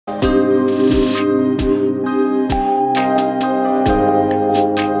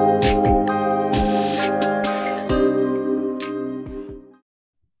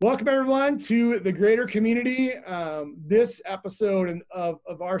welcome everyone to the greater community. This episode of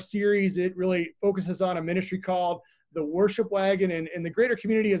our series, it really focuses on a ministry called the Worship Wagon, and the greater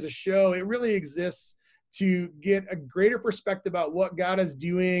community as a show. It really exists to get a greater perspective about what God is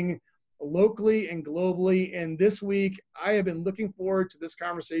doing locally and globally. And this week, I have been looking forward to this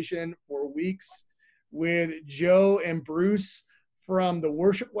conversation for weeks with Joe and Bruce from the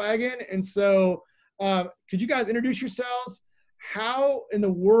Worship Wagon. And so could you guys introduce yourselves? How in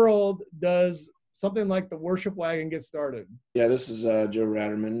the world does something like the Worship Wagon get started? Yeah, this is Joe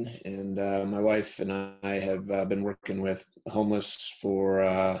Ratterman, and my wife and I have been working with homeless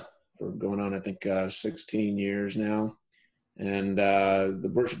for going on, I think, 16 years now. And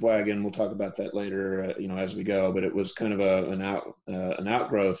the Worship Wagon, we'll talk about that later, as we go. But it was kind of an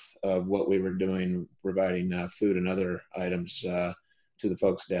outgrowth of what we were doing, providing food and other items to the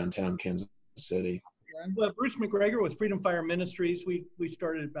folks downtown Kansas City. Well, Bruce McGregor with Freedom Fire Ministries. We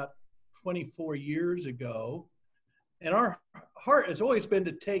started about 24 years ago, and our heart has always been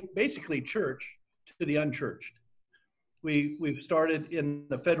to take basically church to the unchurched. We've started in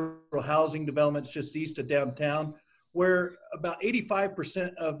the federal housing developments just east of downtown, where about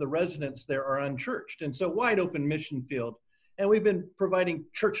 85% of the residents there are unchurched, and so wide open mission field. And we've been providing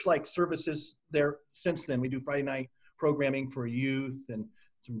church-like services there since then. We do Friday night programming for youth and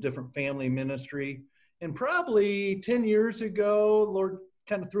some different family ministry. And probably 10 years ago, Lord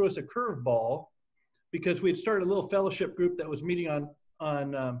kind of threw us a curveball because we had started a little fellowship group that was meeting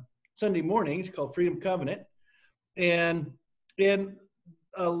on Sunday mornings called Freedom Covenant. And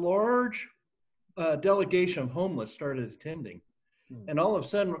a large delegation of homeless started attending. And all of a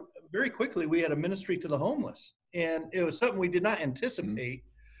sudden, very quickly, we had a ministry to the homeless. And it was something we did not anticipate,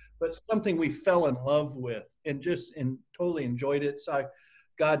 but something we fell in love with and totally enjoyed it. Saw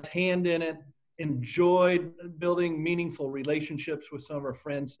God's hand in it. Enjoyed building meaningful relationships with some of our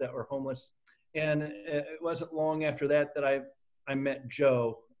friends that were homeless. And it wasn't long after that I met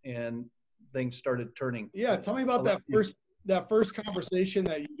Joe and things started turning. Yeah, tell me about that first conversation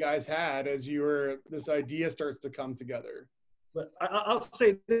that you guys had as this idea starts to come together. But I'll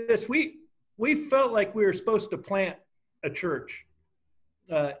say this, we felt like we were supposed to plant a church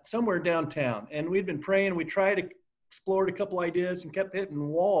somewhere downtown. And we'd been praying, we explored a couple ideas and kept hitting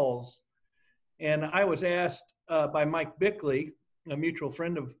walls. And I was asked by Mike Bickley, a mutual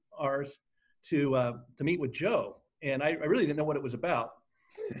friend of ours, to meet with Joe. And I really didn't know what it was about,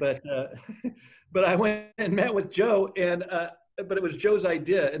 but I went and met with Joe, but it was Joe's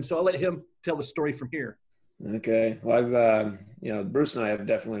idea, and so I'll let him tell the story from here. Okay. Well, Bruce and I have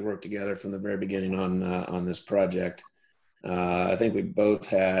definitely worked together from the very beginning on this project. I think we both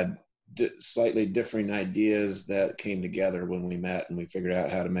had slightly differing ideas that came together when we met, and we figured out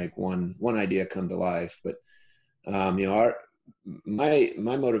how to make one idea come to life. But my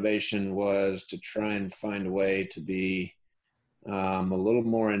motivation was to try and find a way to be a little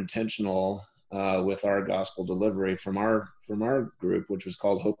more intentional with our gospel delivery from our group, which was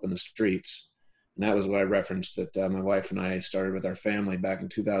called Hope in the Streets, and that was what I referenced that my wife and I started with our family back in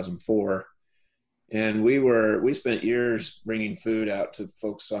 2004. And we spent years bringing food out to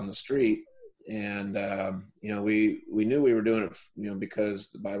folks on the street. And, we knew we were doing it, because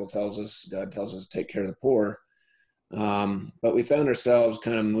the Bible tells us, God tells us to take care of the poor. But we found ourselves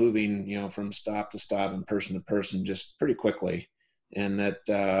kind of moving, from stop to stop and person to person just pretty quickly. And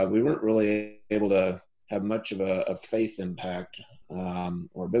that we weren't really able to have much of a faith impact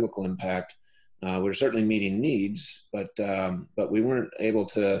or biblical impact. We were certainly meeting needs, but we weren't able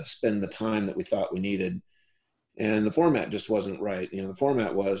to spend the time that we thought we needed. And the format just wasn't right. The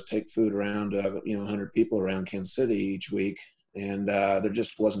format was take food around, 100 people around Kansas City each week. And there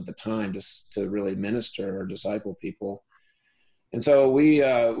just wasn't the time to really minister or disciple people. And so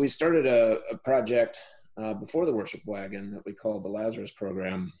we started a project before the Worship Wagon that we called the Lazarus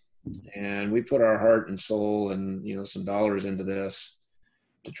Program. And we put our heart and soul and, some dollars into this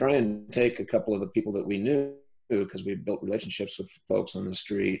to try and take a couple of the people that we knew, because we built relationships with folks on the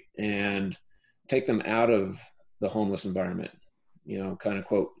street, and take them out of the homeless environment, kind of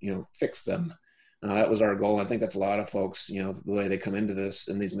quote, fix them. That was our goal. I think that's a lot of folks, the way they come into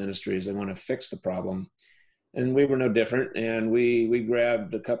these ministries, they want to fix the problem. And we were no different. And we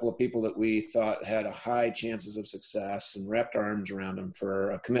grabbed a couple of people that we thought had a high chances of success and wrapped our arms around them for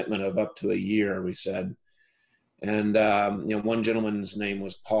a commitment of up to a year, we said. And, one gentleman's name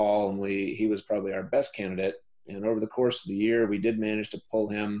was Paul, and he was probably our best candidate. And over the course of the year, we did manage to pull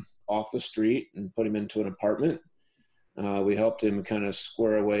him off the street and put him into an apartment. We helped him kind of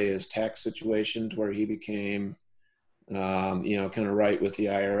square away his tax situation to where he became, kind of right with the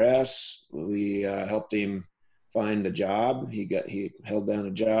IRS. We helped him find a job. He held down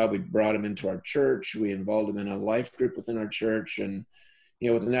a job. We brought him into our church. We involved him in a life group within our church, and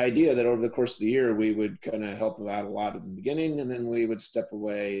with an idea that over the course of the year we would kind of help him out a lot at the beginning, and then we would step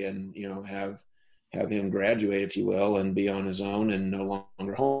away and have him graduate, if you will, and be on his own and no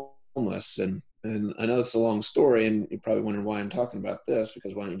longer homeless. And I know it's a long story, and you're probably wondering why I'm talking about this,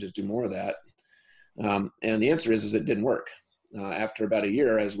 because why don't you just do more of that? And the answer is it didn't work. After about a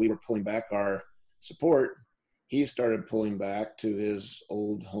year, as we were pulling back our support, he started pulling back to his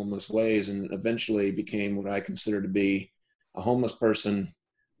old homeless ways and eventually became what I consider to be a homeless person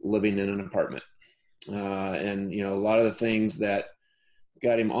living in an apartment. And a lot of the things that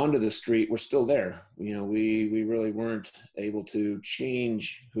got him onto the street were still there. We really weren't able to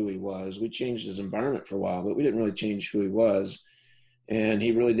change who he was. We changed his environment for a while, but we didn't really change who he was. And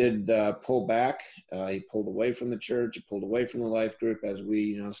he really did pull back. He pulled away from the church. He pulled away from the life group as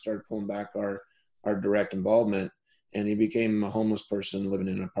we, started pulling back our direct involvement. And he became a homeless person living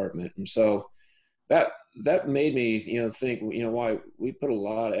in an apartment. And so that made me, think, why we put a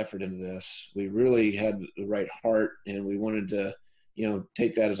lot of effort into this. We really had the right heart, and we wanted to,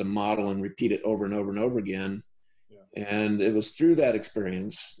 take that as a model and repeat it over and over and over again. Yeah. And it was through that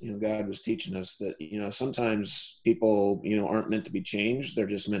experience, God was teaching us that, sometimes people, aren't meant to be changed. They're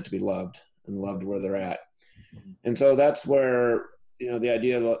just meant to be loved and loved where they're at. Mm-hmm. And so that's where, the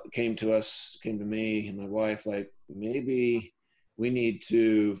idea came to me and my wife, like, maybe we need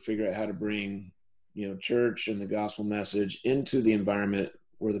to figure out how to bring, church and the gospel message into the environment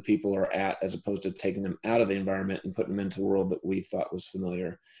where the people are at, as opposed to taking them out of the environment and putting them into a world that we thought was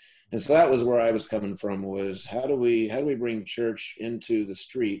familiar. And so that was where I was coming from, was how do we bring church into the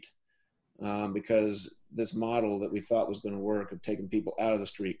street? Because this model that we thought was going to work of taking people out of the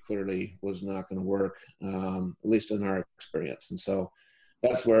street clearly was not going to work, at least in our experience. And so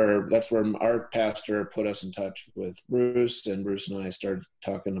that's where our pastor put us in touch with Bruce, and Bruce and I started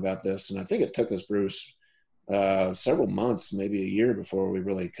talking about this. And I think it took us, Bruce, several months, maybe a year, before we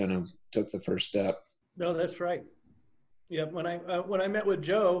really kind of took the first step. No, that's right. Yeah, when I met with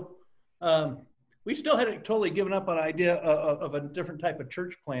Joe, we still hadn't totally given up on the idea of a different type of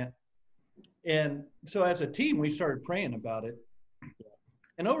church plant. And so as a team, we started praying about it.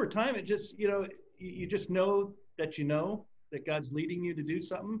 And over time, it just, you just know that God's leading you to do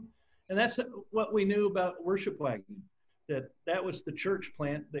something. And that's what we knew about Worship Wagon, that was the church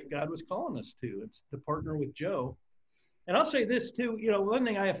plant that God was calling us to. It's to partner with Joe. And I'll say this too, one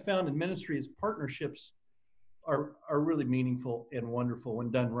thing I have found in ministry is partnerships are really meaningful and wonderful when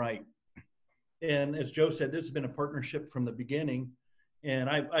done right. And as Joe said, this has been a partnership from the beginning. And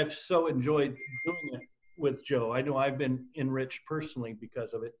I've so enjoyed doing it with Joe. I know I've been enriched personally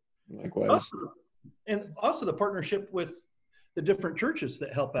because of it. Likewise. Also the partnership with the different churches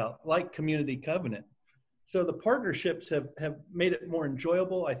that help out, like Community Covenant. So the partnerships have made it more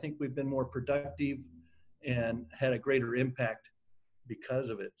enjoyable. I think we've been more productive and had a greater impact because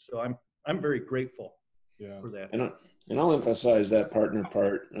of it. So I'm very grateful for that. And I'll emphasize that partner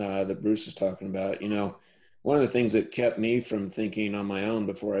part that Bruce is talking about. One of the things that kept me from thinking on my own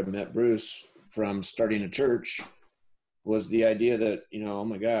before I met Bruce from starting a church was the idea that, oh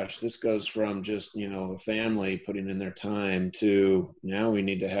my gosh, this goes from just, a family putting in their time to now we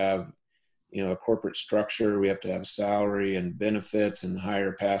need to have, a corporate structure. We have to have salary and benefits and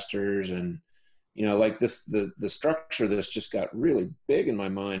hire pastors. And, like this, the structure of this just got really big in my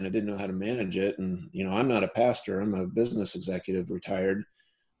mind. I didn't know how to manage it. And, I'm not a pastor. I'm a business executive, retired.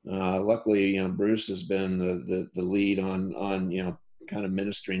 Luckily, Bruce has been the lead on, kind of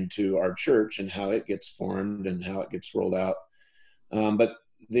ministering to our church and how it gets formed and how it gets rolled out. But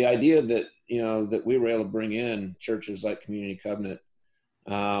the idea that, that we were able to bring in churches like Community Covenant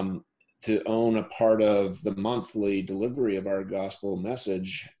to own a part of the monthly delivery of our gospel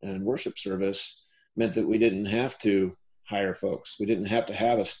message and worship service meant that we didn't have to hire folks. We didn't have to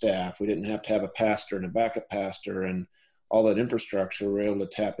have a staff. We didn't have to have a pastor and a backup pastor and all that infrastructure. We're able to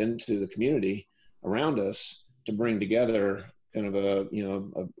tap into the community around us to bring together kind of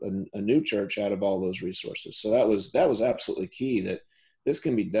a new church out of all those resources. So that was absolutely key, that this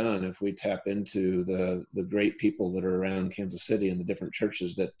can be done if we tap into the great people that are around Kansas City and the different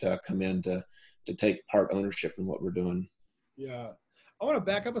churches that come in to take part ownership in what we're doing. Yeah. I want to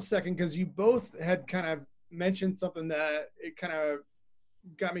back up a second, because you both had kind of mentioned something that it kind of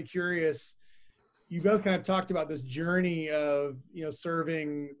got me curious. You both kind of talked about this journey of,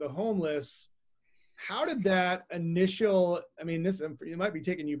 serving the homeless. How did that initial, this, it might be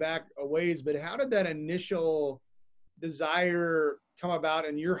taking you back a ways, but how did that initial desire come about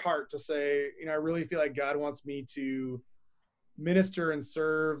in your heart to say, I really feel like God wants me to minister and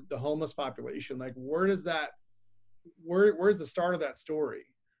serve the homeless population? Like, where does that where's the start of that story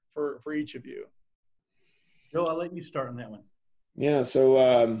for each of you? Joe, I'll let you start on that one. Yeah.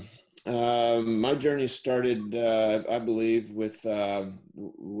 So my journey started, I believe, with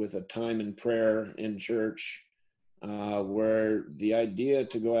a time in prayer in church, where the idea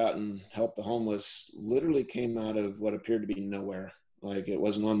to go out and help the homeless literally came out of what appeared to be nowhere. Like, it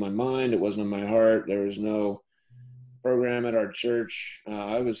wasn't on my mind, it wasn't on my heart. There was no program at our church.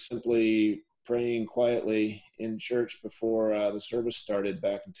 I was simply praying quietly in church before the service started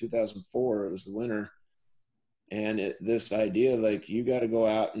back in 2004. It was the winter. And this idea, like, you got to go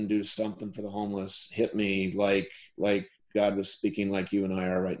out and do something for the homeless, hit me like God was speaking like you and I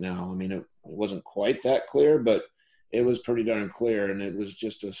are right now. I mean, it wasn't quite that clear, but it was pretty darn clear. And it was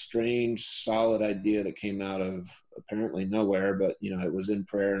just a strange, solid idea that came out of apparently nowhere, but, it was in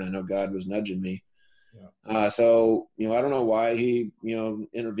prayer, and I know God was nudging me. Yeah. So, I don't know why he,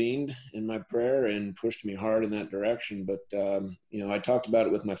 intervened in my prayer and pushed me hard in that direction. But, I talked about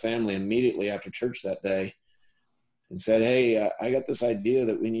it with my family immediately after church that day and said, hey, I got this idea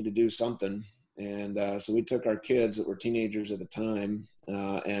that we need to do something. And so we took our kids that were teenagers at the time,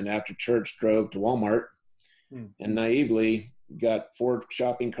 and after church drove to Walmart and naively got 4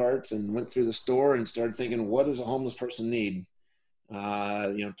 shopping carts and went through the store and started thinking, what does a homeless person need?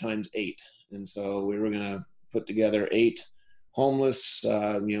 Times 8. And so we were going to put together 8 homeless,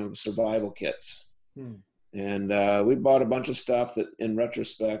 survival kits. And we bought a bunch of stuff that in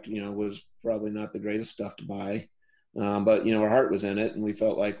retrospect, was probably not the greatest stuff to buy. But, our heart was in it, and we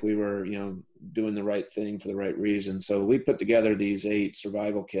felt like we were, doing the right thing for the right reason. So we put together these 8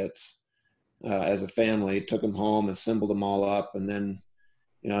 survival kits as a family, took them home, assembled them all up. And then,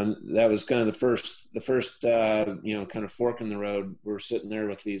 that was kind of the first kind of fork in the road. We're sitting there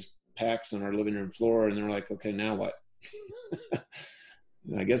with these packs on our living room floor, and they're like, okay, now what?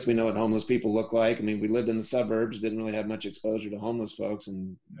 I guess we know what homeless people look like. I mean, we lived in the suburbs, didn't really have much exposure to homeless folks,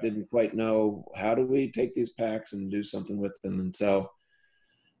 and didn't quite know, how do we take these packs and do something with them? And so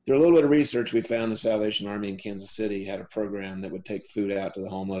through a little bit of research, we found the Salvation Army in Kansas City had a program that would take food out to the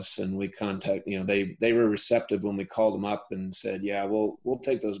homeless. And we they were receptive when we called them up and said, yeah, we'll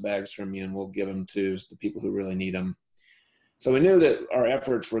take those bags from you and we'll give them to the people who really need them. So we knew that our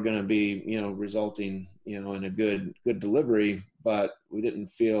efforts were going to be, resulting, in a good delivery, but we didn't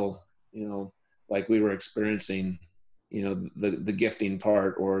feel, like we were experiencing, the gifting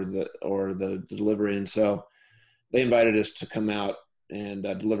part or the delivery. And so they invited us to come out and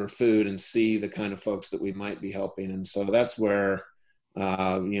deliver food and see the kind of folks that we might be helping. And so that's where,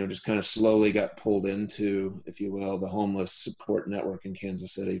 just kind of slowly got pulled into, if you will, the homeless support network in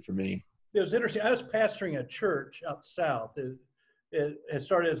Kansas City for me. It was interesting. I was pastoring a church out south. It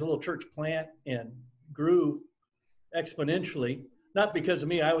started as a little church plant and grew exponentially. Not because of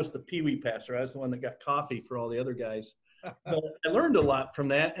me. I was the peewee pastor. I was the one that got coffee for all the other guys. But I learned a lot from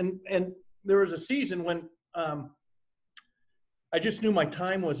that. And there was a season when I just knew my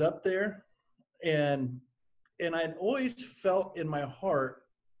time was up there. And I'd always felt in my heart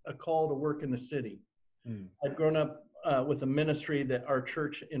a call to work in the city. I'd grown up with a ministry that our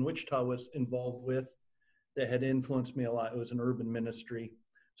church in Wichita was involved with that had influenced me a lot. It was an urban ministry.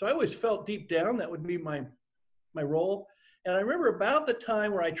 So I always felt deep down that would be my role. And I remember about the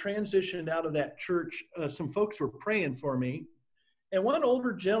time where I transitioned out of that church, some folks were praying for me. And one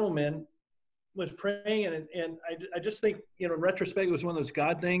older gentleman was praying, and I just think, in retrospect, it was one of those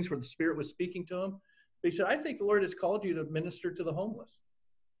God things where the Spirit was speaking to him. But he said, I think the Lord has called you to minister to the homeless.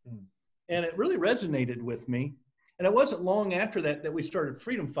 And it really resonated with me. And it wasn't long after that we started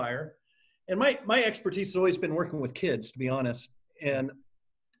Freedom Fire. And my expertise has always been working with kids, to be honest, and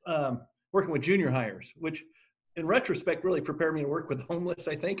working with junior hires, which in retrospect really prepared me to work with homeless,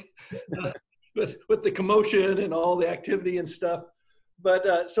 I think, with the commotion and all the activity and stuff.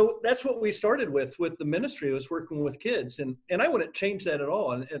 But so that's what we started with the ministry, was working with kids. And I wouldn't change that at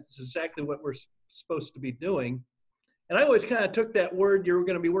all. And it's exactly what we're supposed to be doing. And I always kind of took that word, you're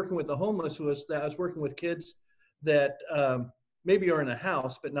going to be working with the homeless, was that I was working with kids that maybe are in a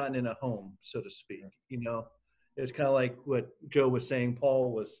house, but not in a home, so to speak. It's kind of like what Joe was saying.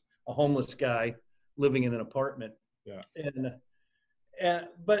 Paul was a homeless guy living in an apartment. Yeah.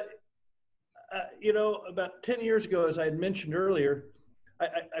 But about 10 years ago, as I had mentioned earlier,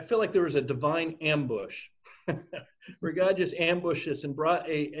 I feel like there was a divine ambush where God just ambushed us and brought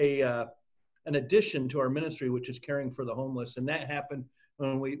an addition to our ministry, which is caring for the homeless. And that happened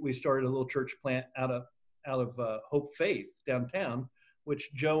when we started a little church plant out of Hope Faith downtown,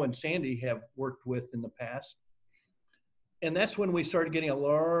 which Joe and Sandy have worked with in the past. And that's when we started getting a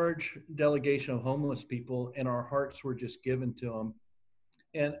large delegation of homeless people, and our hearts were just given to them.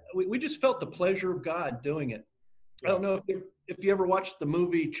 And we just felt the pleasure of God doing it. I don't know if you ever watched the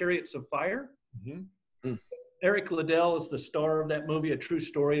movie Chariots of Fire. Mm-hmm. Eric Liddell is the star of that movie, a true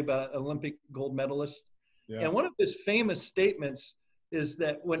story about Olympic gold medalist. Yeah. And one of his famous statements is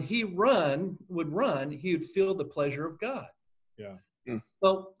that when he would run, he would feel the pleasure of God. Yeah.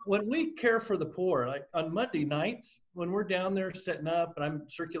 Well, when we care for the poor, like on Monday nights, when we're down there setting up and I'm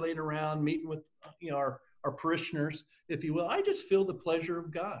circulating around, meeting with our parishioners, if you will, I just feel the pleasure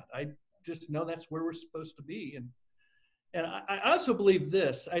of God. I just know that's where we're supposed to be. And I also believe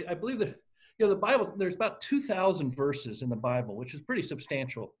this. I believe that the Bible, there's about 2,000 verses in the Bible, which is pretty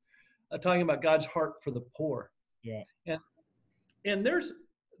substantial, talking about God's heart for the poor. Yeah. And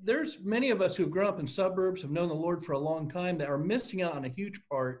there's many of us who've grown up in suburbs, have known the Lord for a long time, that are missing out on a huge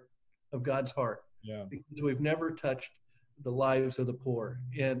part of God's heart. Yeah. Because we've never touched the lives of the poor.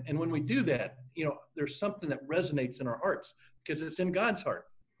 And when we do that, there's something that resonates in our hearts because it's in God's heart.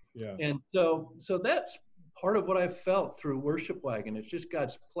 Yeah. And so that's part of what I've felt through Worship Wagon. It's just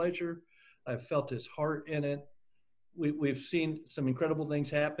God's pleasure. I've felt his heart in it. We've seen some incredible things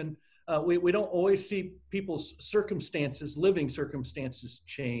happen. We don't always see people's living circumstances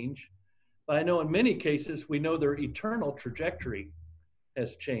change. But I know in many cases, we know their eternal trajectory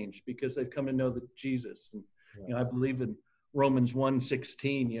has changed because they've come to know Jesus. And, I believe in Romans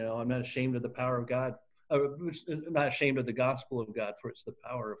 1:16, I'm not ashamed of the power of God. I'm not ashamed of the gospel of God, for it's the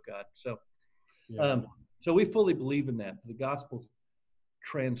power of God. So, so we fully believe in that. The gospel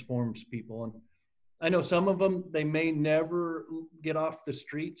transforms people. And I know some of them, they may never get off the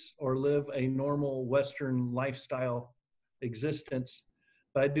streets or live a normal Western lifestyle existence.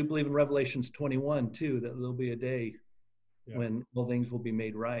 But I do believe in Revelations 21 too, that there'll be a day when all things will be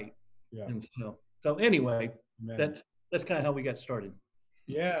made right. Yeah. And so anyway, that's kind of how we got started.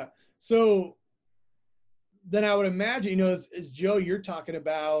 Yeah. So then I would imagine, as Joe, you're talking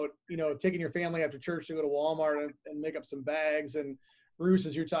about, taking your family after church to go to Walmart and make up some bags, and Bruce,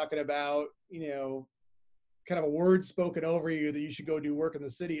 as you're talking about, kind of a word spoken over you that you should go do work in the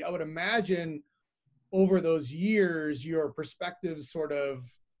city. I would imagine over those years, your perspectives sort of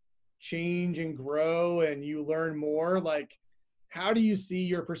change and grow and you learn more. Like, how do you see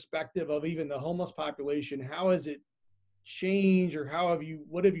your perspective of even the homeless population? How has it changed, or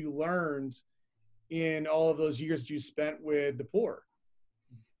what have you learned in all of those years that you spent with the poor?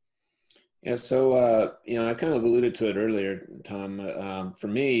 Yeah, so, I kind of alluded to it earlier, Tom. For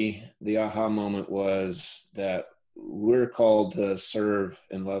me, the aha moment was that we're called to serve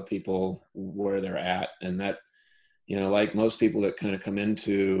and love people where they're at. And that, like most people that kind of come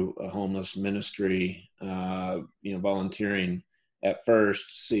into a homeless ministry, volunteering, at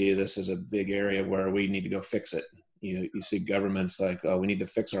first see this as a big area where we need to go fix it. You see governments like, oh, we need to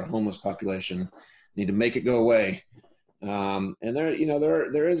fix our homeless population, need to make it go away. And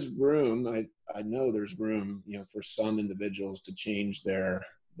there is room. I know there's room, for some individuals to change their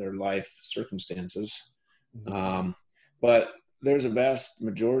life circumstances. But there's a vast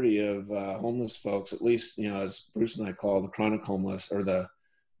majority of homeless folks, at least, as Bruce and I call the chronic homeless or the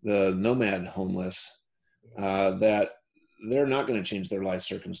nomad homeless, that they're not going to change their life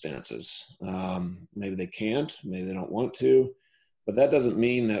circumstances. Maybe they can't, maybe they don't want to, but that doesn't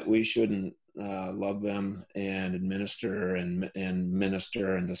mean that we shouldn't love them and administer and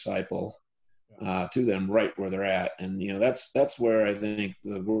minister and disciple to them right where they're at. And that's where I think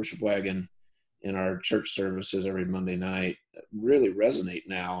the Worship Wagon in our church services every Monday night really resonate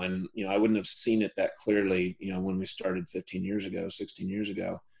now. And I wouldn't have seen it that clearly when we started 16 years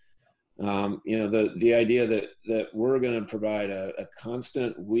ago. The idea that we're going to provide a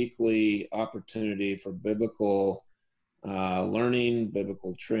constant weekly opportunity for biblical learning,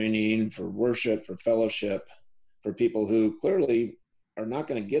 biblical training, for worship, for fellowship, for people who clearly are not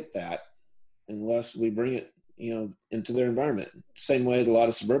going to get that unless we bring it, into their environment. Same way that a lot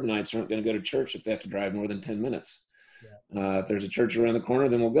of suburbanites aren't going to go to church if they have to drive more than 10 minutes. Yeah. If there's a church around the corner,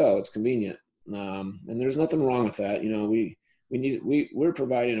 then we'll go. It's convenient. And there's nothing wrong with that. We're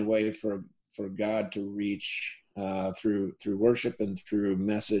providing a way for God to reach through worship and through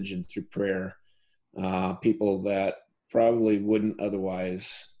message and through prayer, people that probably wouldn't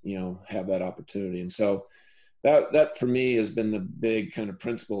otherwise, have that opportunity. And so that for me has been the big kind of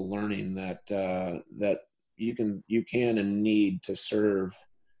principle learning that you can and need to serve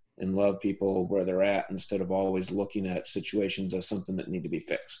and love people where they're at instead of always looking at situations as something that need to be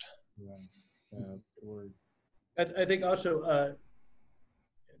fixed. Yeah, good word. I think also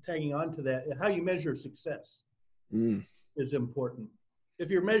tagging on to that, how you measure success is important.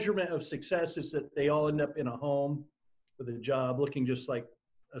 If your measurement of success is that they all end up in a home with a job looking just like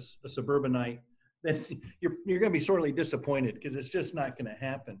a suburbanite, then you're going to be sorely disappointed because it's just not going to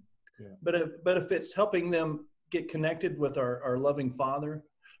happen. Yeah. But if it's helping them get connected with our loving Father.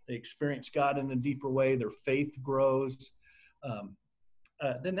 They experience God in a deeper way. Their faith grows.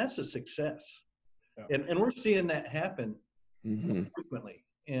 Then that's a success. Yeah. And we're seeing that happen frequently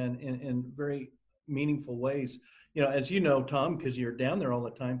and in very meaningful ways. You know, as you know, Tom, because you're down there all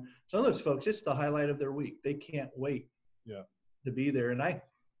the time, some of those folks, it's the highlight of their week. They can't wait to be there. And I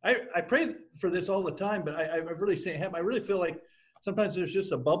pray for this all the time, but I really say I really feel like sometimes there's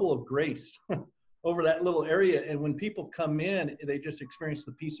just a bubble of grace over that little area. And when people come in, they just experience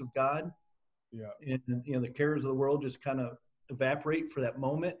the peace of God. Yeah. And, you know, the cares of the world just kind of evaporate for that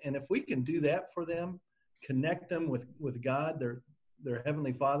moment. And if we can do that for them, connect them with God, their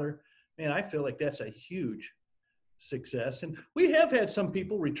Heavenly Father, man, I feel like that's a huge success. And we have had some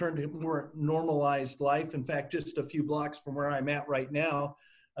people return to more normalized life. In fact, just a few blocks from where I'm at right now,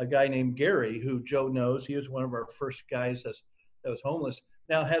 a guy named Gary, who Joe knows, he was one of our first guys that was homeless,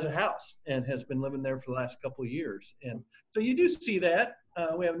 now has a house and has been living there for the last couple of years. And so you do see that.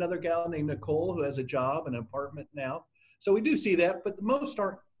 We have another gal named Nicole who has a job and an apartment now. So we do see that, but most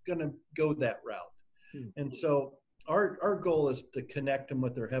aren't going to go that route. And so our goal is to connect them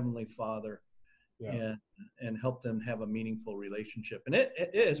with their Heavenly Father and help them have a meaningful relationship. And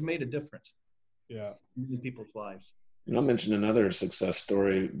it has made a difference in people's lives. And I'll mention another success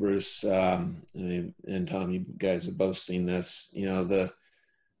story, Bruce, and Tom, you guys have both seen this. You know,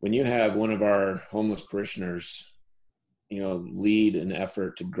 when you have one of our homeless parishioners, you know, lead an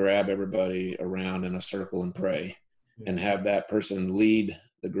effort to grab everybody around in a circle and pray, and have that person lead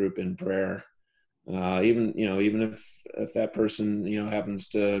the group in prayer, even if that person, you know, happens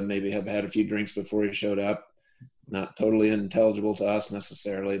to maybe have had a few drinks before he showed up, not totally intelligible to us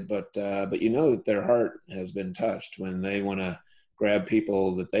necessarily, but you know that their heart has been touched when they want to grab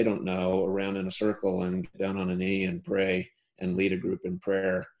people that they don't know around in a circle and get down on a knee and pray and lead a group in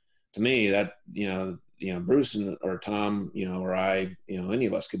prayer. To me, that, you know, Bruce or Tom, you know, or I, you know, any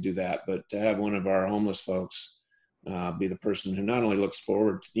of us could do that, but to have one of our homeless folks be the person who not only looks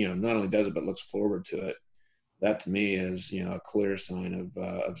forward, you know, not only does it, but looks forward to it, that to me is, you know, a clear sign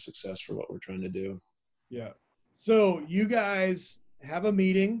of success for what we're trying to do. Yeah. So you guys have a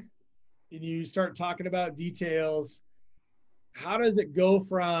meeting and you start talking about details. How does it go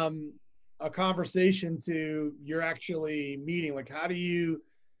from a conversation to you're actually meeting? Like, how do you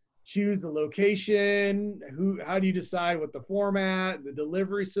choose the location? How do you decide what the format, the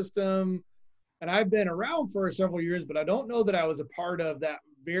delivery system? And I've been around for several years, but I don't know that I was a part of that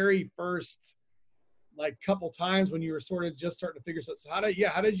very first, like, couple times when you were sort of just starting to figure stuff. So how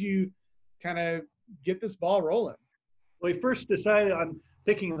did you kind of get this ball rolling? We first decided on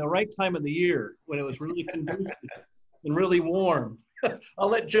picking the right time of the year when it was really conducive and really warm. I'll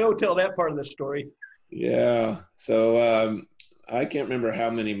let Joe tell that part of the story. Yeah. So I can't remember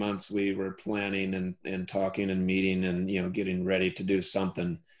how many months we were planning and talking and meeting and, you know, getting ready to do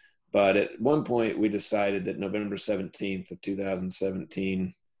something. But at one point we decided that November 17th of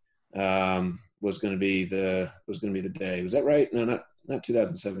 2017 was going to be the day. Was that right? No, not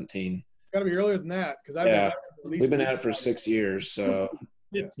 2017. Got to be earlier than that, because we've been at it for 6 years. So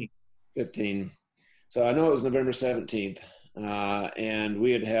 15. So I know it was November 17th, and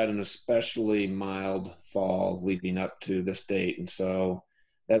we had an especially mild fall leading up to this date, and so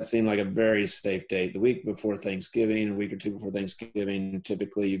that seemed like a very safe date. The week before Thanksgiving, a week or two before Thanksgiving,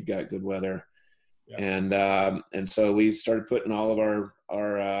 typically you've got good weather, and so we started putting all of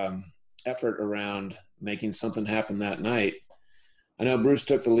our effort around making something happen that night. I know Bruce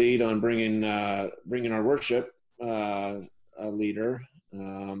took the lead on bringing our worship leader,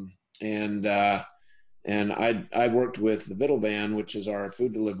 and I worked with the Vittle Van, which is our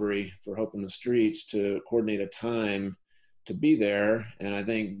food delivery for Hope in the Streets, to coordinate a time to be there. And I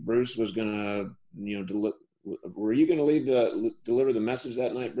think Bruce was gonna, you know, were you gonna deliver the message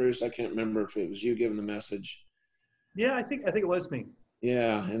that night, Bruce? I can't remember if it was you giving the message. Yeah, I think it was me.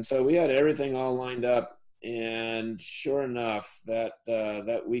 Yeah, and so we had everything all lined up. And sure enough,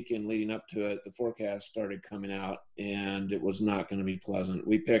 that weekend leading up to it, the forecast started coming out, and it was not going to be pleasant.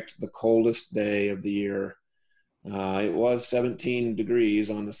 We picked the coldest day of the year. It was 17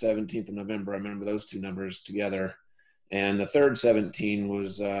 degrees on the 17th of November. I remember those two numbers together. And the third 17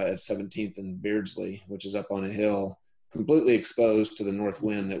 was at 17th and Beardsley, which is up on a hill, completely exposed to the north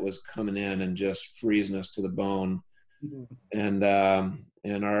wind that was coming in and just freezing us to the bone. Mm-hmm.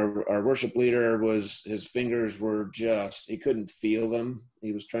 And our worship leader his fingers were he couldn't feel them.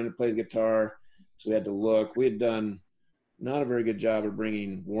 He was trying to play the guitar, so we had to look. We had done not a very good job of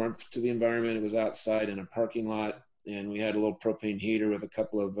bringing warmth to the environment. It was outside in a parking lot, and we had a little propane heater with a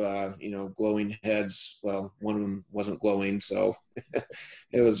couple of glowing heads. Well, one of them wasn't glowing, so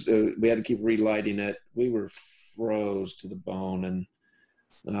we had to keep relighting it. We were froze to the bone.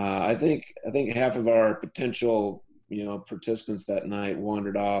 And I think half of our potential, participants that night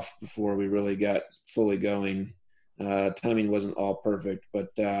wandered off before we really got fully going. Timing wasn't all perfect, but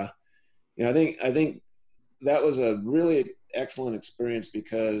I think that was a really excellent experience,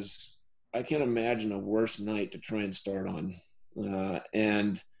 because I can't imagine a worse night to try and start on.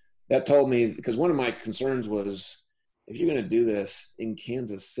 And that told me, because one of my concerns was, if you're going to do this in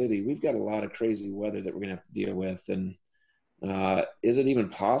Kansas City, we've got a lot of crazy weather that we're going to have to deal with. And is it even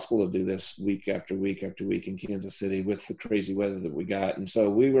possible to do this week after week after week in Kansas City with the crazy weather that we got? And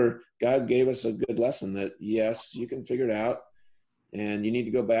so God gave us a good lesson that, yes, you can figure it out, and you need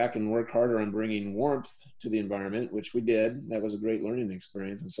to go back and work harder on bringing warmth to the environment, which we did. That was a great learning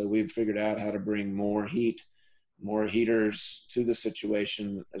experience. And so we've figured out how to bring more heat, more heaters to the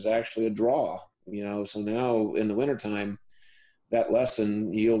situation as actually a draw, So now in the wintertime, that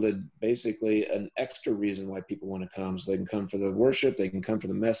lesson yielded basically an extra reason why people want to come. So they can come for the worship, they can come for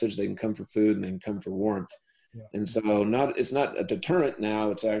the message, they can come for food, and they can come for warmth. Yeah. And so it's not a deterrent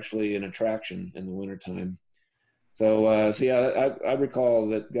now, it's actually an attraction in the wintertime. So I recall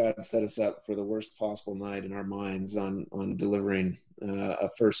that God set us up for the worst possible night in our minds on delivering a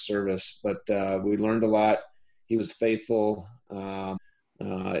first service, but we learned a lot. He was faithful.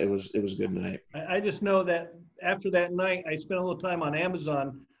 It was a good night. I just know that after that night, I spent a little time on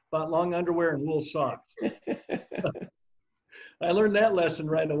Amazon, bought long underwear and wool socks. I learned that lesson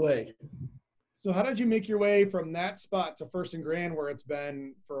right away. So how did you make your way from that spot to First and Grand, where it's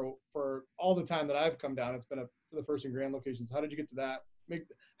been for all the time that I've come down? It's been for the First and Grand locations. How did you get to that?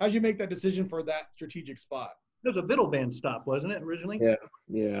 How did you make that decision for that strategic spot? It was a Vittelvan stop, wasn't it, originally?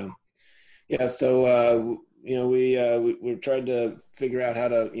 Yeah. So we tried to figure out how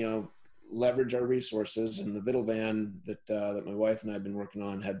to leverage our resources, and the Vittelvan that my wife and I have been working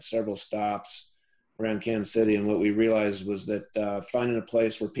on had several stops around Kansas City, and what we realized was that finding a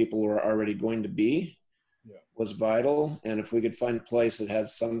place where people were already going to be was vital, and if we could find a place that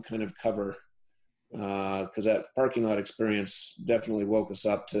has some kind of cover, because that parking lot experience definitely woke us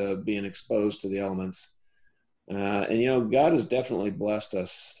up to being exposed to the elements. And God has definitely blessed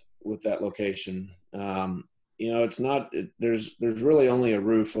us with that location. It's not, there's really only a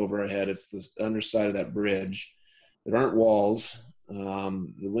roof over our head. It's the underside of that bridge. There aren't walls.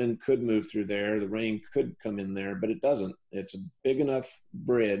 The wind could move through there. The rain could come in there, but it doesn't. It's a big enough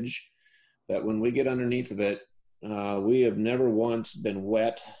bridge that when we get underneath of it, we have never once been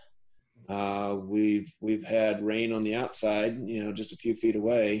wet. We've had rain on the outside, just a few feet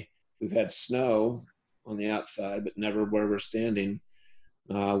away. We've had snow on the outside, but never where we're standing.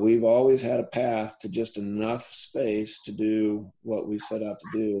 We've always had a path to just enough space to do what we set out to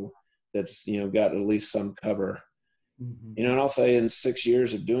do. That's, got at least some cover. Mm-hmm. And I'll say in 6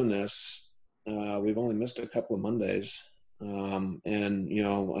 years of doing this, we've only missed a couple of Mondays. And,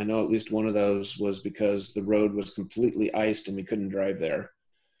 I know at least one of those was because the road was completely iced and we couldn't drive there.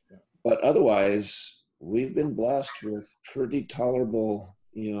 Yeah. But otherwise, we've been blessed with pretty tolerable,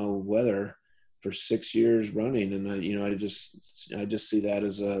 weather for 6 years running. And, I just see that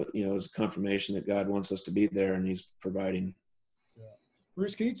as as confirmation that God wants us to be there and he's providing. Yeah.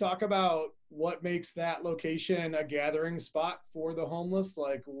 Bruce, can you talk about what makes that location a gathering spot for the homeless?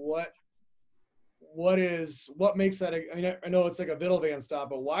 Like what makes that I know it's like a Vittelvan stop,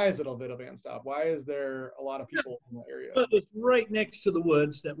 but why is it a Vittelvan stop? Why is there a lot of people in the area? Well, it's right next to the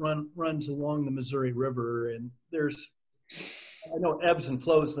woods that runs along the Missouri River, and there's, I know ebbs and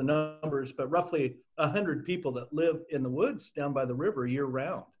flows the numbers, but roughly 100 people that live in the woods down by the river year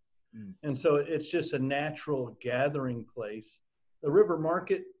round. Mm. And so it's just a natural gathering place. The river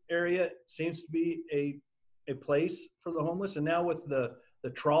market area seems to be a place for the homeless. And now with the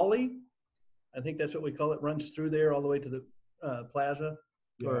trolley, I think that's what we call it, runs through there all the way to the plaza,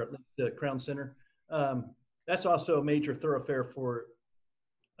 or the Crown Center. That's also a major thoroughfare for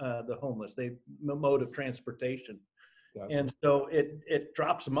the homeless, mode of transportation. Gotcha. And so it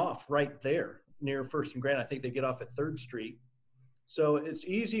drops them off right there near First and Grand. I think they get off at 3rd Street. So it's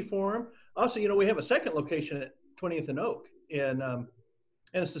easy for them. Also, we have a second location at 20th and Oak. And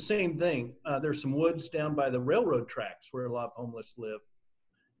it's the same thing. There's some woods down by the railroad tracks where a lot of homeless live.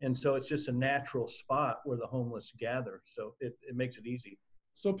 And so it's just a natural spot where the homeless gather. So it makes it easy.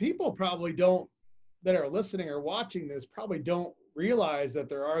 So people probably that are listening or watching this probably don't realize that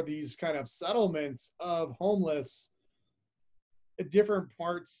there are these kind of settlements of homeless at different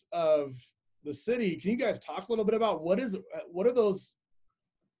parts of the city. Can you guys talk a little bit about what are those,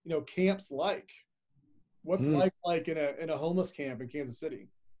 camps like? What's like in a homeless camp in Kansas City?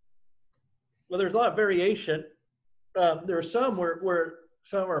 Well, there's a lot of variation. There are some where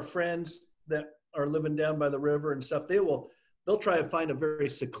some of our friends that are living down by the river and stuff, they'll try to find a very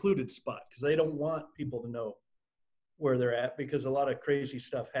secluded spot because they don't want people to know where they're at, because a lot of crazy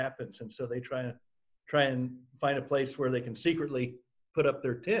stuff happens. And so they try and find a place where they can secretly put up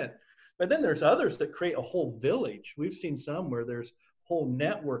their tent. But then there's others that create a whole village. We've seen some where there's a whole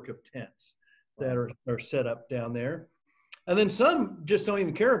network of tents that are set up down there. And then some just don't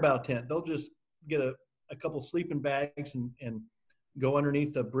even care about tent. They'll just get a couple sleeping bags and go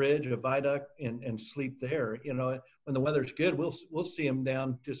underneath a bridge, a viaduct, and sleep there. You know, when the weather's good, we'll see them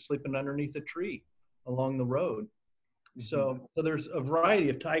down just sleeping underneath a tree along the road. Mm-hmm. So there's a variety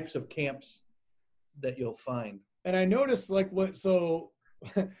of types of camps that you'll find. And I noticed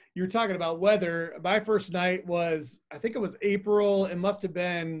you're talking about weather. My first night was, I think it was April. It must have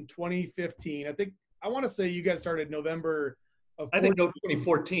been 2015. I want to say you guys started November of 14. I think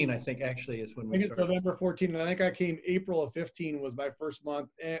 2014, I think actually is when we started. It's November 14. And I think I came April of 15 was my first month,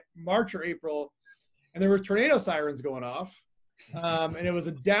 March or April. And there were tornado sirens going off. And it was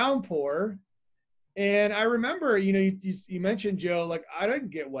a downpour. And I remember, you mentioned, Joe, like, I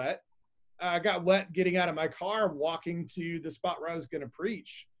didn't get wet. I got wet getting out of my car, walking to the spot where I was going to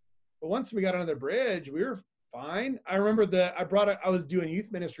preach. But once we got on the bridge, we were fine. I remember I was doing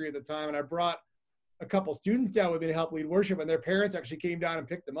youth ministry at the time, and I brought a couple students down with me to help lead worship, and their parents actually came down and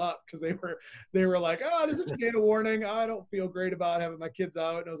picked them up because they were like, oh, there's a tornado warning. I don't feel great about having my kids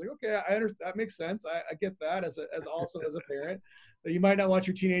out. And I was like, okay, I understand. That makes sense. I get that as a parent. You might not want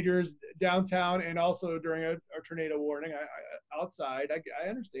your teenagers downtown and also during a tornado warning outside. I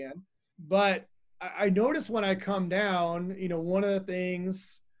understand. But I noticed when I come down, one of the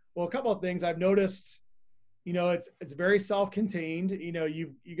things, a couple of things I've noticed, it's very self-contained.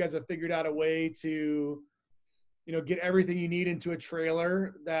 You guys have figured out a way to, get everything you need into a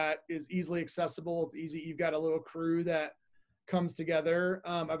trailer that is easily accessible. It's easy. You've got a little crew that comes together.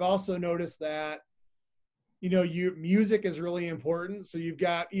 I've also noticed that, music is really important. So you've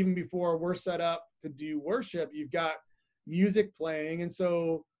got, even before we're set up to do worship, you've got music playing. And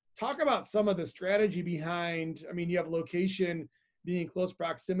so talk about some of the strategy behind, you have location being in close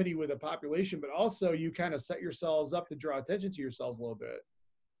proximity with a population, but also you kind of set yourselves up to draw attention to yourselves a little bit,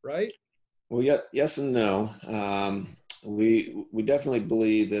 right? Well, yeah, yes and no. We definitely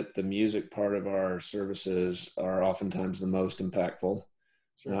believe that the music part of our services are oftentimes the most impactful.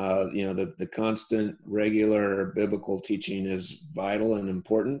 Sure. The constant, regular biblical teaching is vital and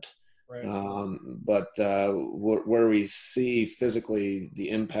important. Right. But where we see physically the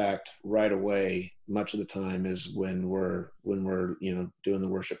impact right away, much of the time, is when we're doing the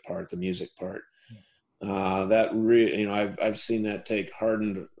worship part, the music part. I've seen that take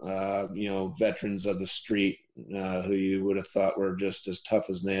hardened veterans of the street who you would have thought were just as tough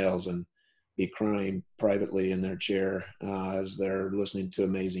as nails and be crying privately in their chair as they're listening to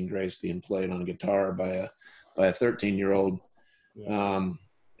Amazing Grace being played on a guitar by a 13-year-old. Yeah.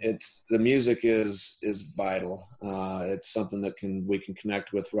 The music is vital. It's something that we can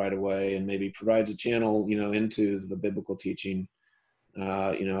connect with right away, and maybe provides a channel, into the biblical teaching,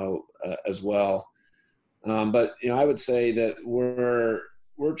 as well. But I would say that we're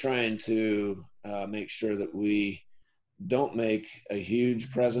trying to make sure that we don't make a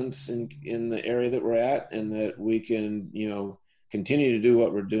huge presence in the area that we're at, and that we can, continue to do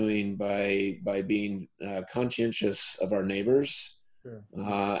what we're doing by being conscientious of our neighbors. Sure.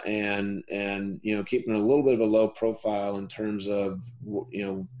 And keeping a little bit of a low profile in terms of,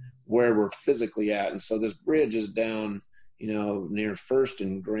 where we're physically at. And so this bridge is down, near First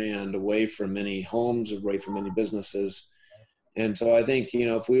and Grand, away from any homes, away from any businesses. And so I think,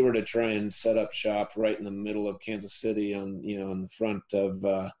 if we were to try and set up shop right in the middle of Kansas City on the front of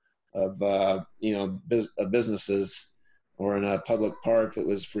businesses, or in a public park that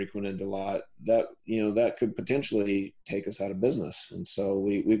was frequented a lot, that could potentially take us out of business. And so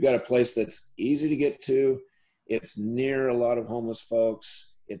we've got a place that's easy to get to. It's near a lot of homeless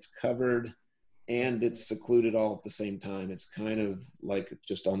folks. It's covered, and it's secluded all at the same time. It's kind of like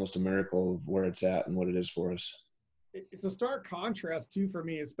just almost a miracle of where it's at and what it is for us. It's a stark contrast too for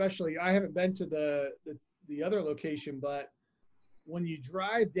me, especially. I haven't been to the other location, but when you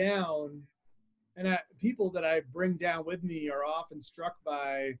drive down, and people that I bring down with me are often struck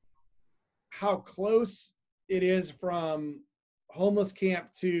by how close it is from homeless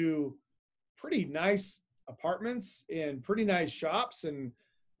camp to pretty nice apartments and pretty nice shops, and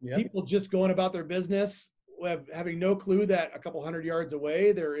people just going about their business, having no clue that a couple hundred yards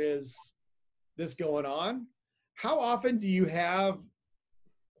away there is this going on. How often do you have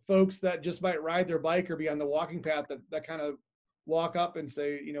folks that just might ride their bike or be on the walking path that kind of walk up and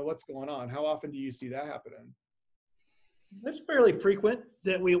say, what's going on? How often do you see that happening? It's fairly frequent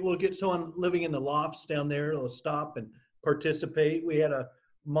that we will get someone living in the lofts down there. They'll stop and participate. We had a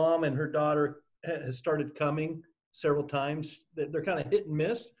mom and her daughter has started coming several times. They're kind of hit and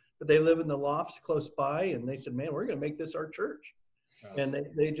miss, but they live in the lofts close by. And they said, man, we're going to make this our church. And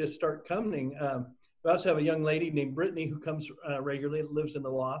they just start coming. We also have a young lady named Brittany who comes regularly, lives in the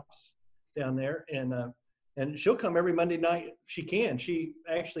lofts down there. And she'll come every Monday night if she can. She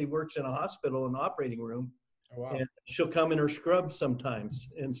actually works in a hospital in the operating room. Oh, wow. And she'll come in her scrubs sometimes.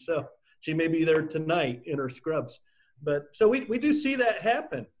 And so she may be there tonight in her scrubs. But so we do see that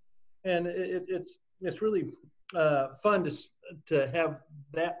happen. And it's really fun to have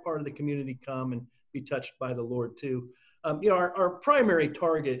that part of the community come and be touched by the Lord too. Our primary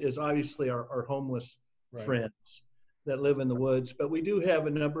target is obviously our homeless friends that live in the woods, but we do have a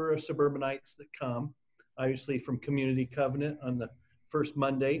number of suburbanites that come, obviously from Community Covenant on the first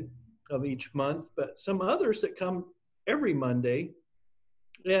Monday of each month, but some others that come every Monday.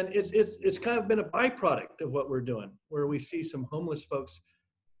 And it's kind of been a byproduct of what we're doing, where we see some homeless folks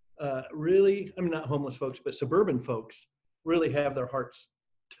not homeless folks, but suburban folks really have their hearts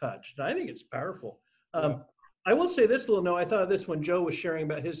touched. And I think it's powerful. I will say this little note. I thought of this when Joe was sharing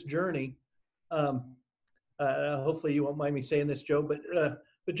about his journey. Hopefully you won't mind me saying this, Joe,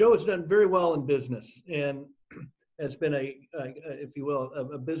 but Joe has done very well in business and has been if you will,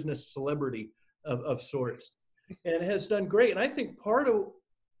 a business celebrity of sorts, and has done great. And I think part of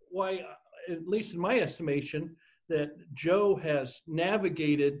why, at least in my estimation, that Joe has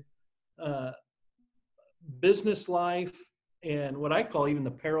navigated business life and what I call even the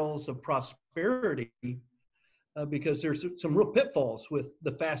perils of prosperity, because there's some real pitfalls with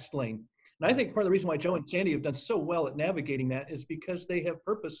the fast lane. And I think part of the reason why Joe and Sandy have done so well at navigating that is because they have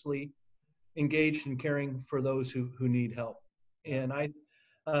purposely engaged in caring for those who need help. And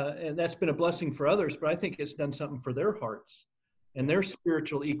and that's been a blessing for others, but I think it's done something for their hearts and their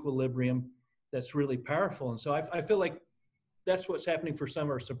spiritual equilibrium that's really powerful. And so I feel like that's what's happening for some of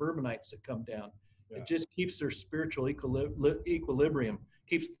our suburbanites that come down. Yeah. It just keeps their spiritual equilibrium,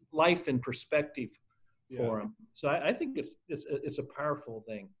 keeps life in perspective for them. So I think it's a powerful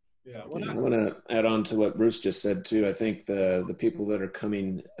thing. Yeah, I want to add on to what Bruce just said too. I think the people that are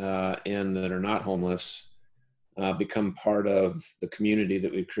coming in that are not homeless become part of the community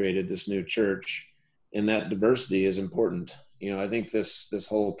that we've created, this new church, and that diversity is important. I think this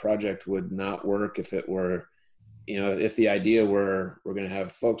whole project would not work if it were, if the idea were we're going to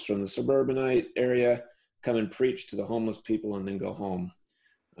have folks from the suburbanite area come and preach to the homeless people and then go home.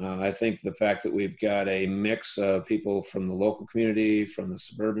 I think the fact that we've got a mix of people from the local community, from the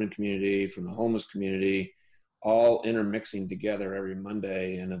suburban community, from the homeless community, all intermixing together every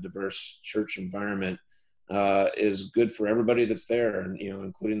Monday in a diverse church environment is good for everybody that's there, and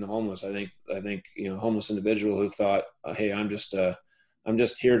including the homeless. I think homeless individual who thought, hey, I'm just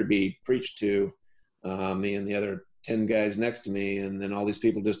here to be preached to, me and the other 10 guys next to me, and then all these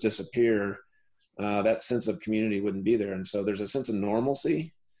people just disappear. That sense of community wouldn't be there, and so there's a sense of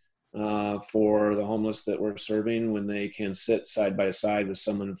normalcy for the homeless that we're serving when they can sit side by side with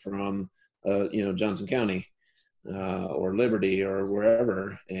someone from Johnson County or Liberty or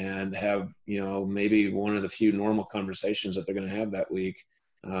wherever, and have maybe one of the few normal conversations that they're going to have that week,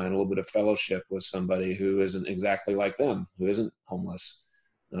 and a little bit of fellowship with somebody who isn't exactly like them, who isn't homeless.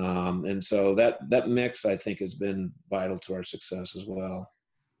 And so that mix, I think, has been vital to our success as well.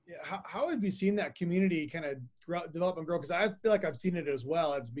 Yeah, how have you seen that community kind of develop and grow? Because I feel like I've seen it as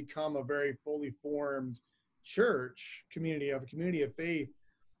well. It's become a very fully formed church community of faith.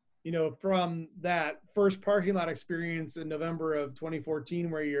 From that first parking lot experience in November of 2014,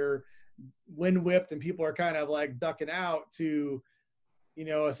 where you're wind whipped and people are kind of like ducking out, to,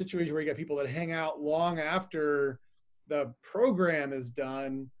 a situation where you got people that hang out long after the program is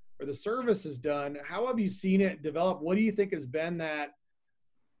done or the service is done. How have you seen it develop? What do you think has been that,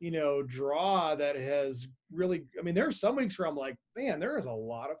 draw that has really, there are some weeks where I'm like, man, there is a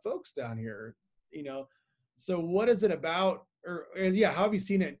lot of folks down here, so what is it about, or how have you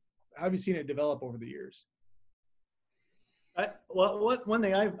seen it? How have you seen it develop over the years? One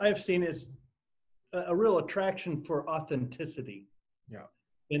thing I've seen is a real attraction for authenticity. Yeah.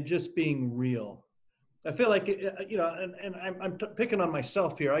 And just being real. I feel like, and I'm picking on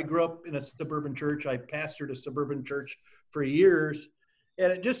myself here. I grew up in a suburban church. I pastored a suburban church for years.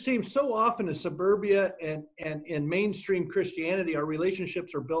 And it just seems so often in suburbia and in mainstream Christianity, our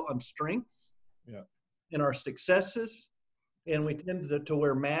relationships are built on strengths and our successes. And we tend to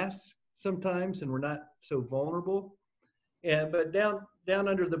wear masks sometimes, and we're not so vulnerable. But down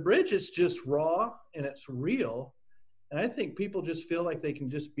under the bridge, it's just raw and it's real. And I think people just feel like they can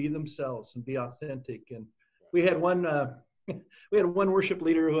just be themselves and be authentic. And we had one we had one worship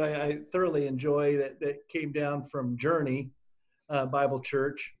leader who I thoroughly enjoy that came down from Journey Bible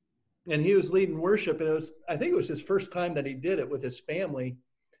Church, and he was leading worship, and I think it was his first time that he did it with his family,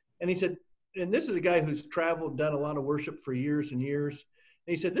 and he said, and this is a guy who's traveled, done a lot of worship for years and years,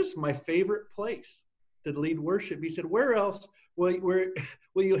 and he said, this is my favorite place to lead worship. He said, where else will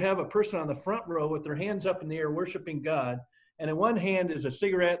you have a person on the front row with their hands up in the air worshiping God, and in one hand is a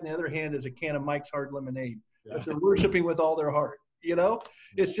cigarette and the other hand is a can of Mike's Hard Lemonade, but they're worshiping with all their heart.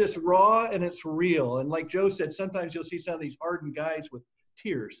 It's just raw and it's real. And like Joe said, sometimes you'll see some of these hardened guys with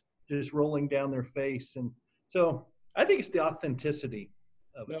tears just rolling down their face. And so I think it's the authenticity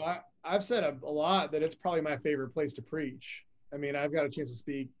of it. No, I've said a lot that it's probably my favorite place to preach. I mean, I've got a chance to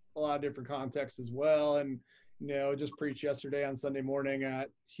speak a lot of different contexts as well. And, just preached yesterday on Sunday morning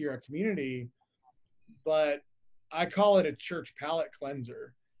here at Community, but I call it a church palate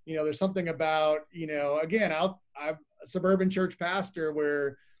cleanser. There's something about, again, I'm a suburban church pastor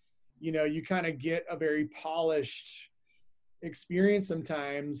where, you kind of get a very polished experience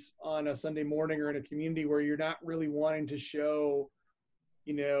sometimes on a Sunday morning or in a community where you're not really wanting to show,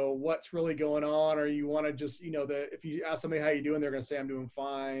 what's really going on, or you want to just, if you ask somebody how you doing, they're going to say, I'm doing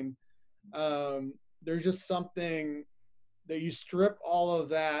fine. There's just something that you strip all of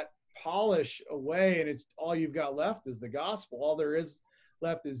that polish away, and it's all you've got left is the gospel. All there is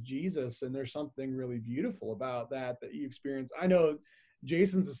left is Jesus, and there's something really beautiful about that you experience. I know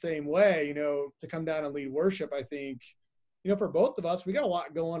Jason's the same way. To come down and lead worship, I think, for both of us, we got a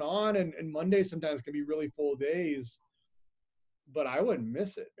lot going on, and Mondays sometimes can be really full days, but I wouldn't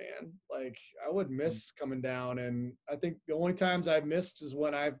miss it, man. Like, I wouldn't miss coming down. And I think the only times I've missed is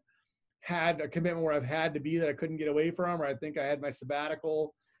when I've had a commitment where I've had to be that I couldn't get away from, or I think I had my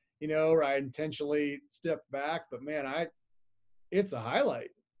sabbatical, or I intentionally stepped back. But man, it's a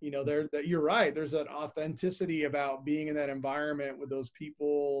highlight. You're right. There's an authenticity about being in that environment with those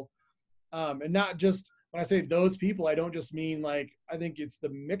people. And not just, when I say those people, I don't just mean I think it's the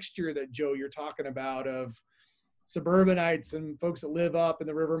mixture that, Joe, you're talking about, of suburbanites and folks that live up in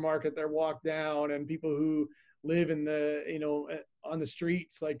the river market that walk down, and people who live in the, on the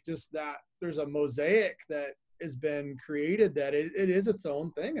streets, just that there's a mosaic that has been created that it is its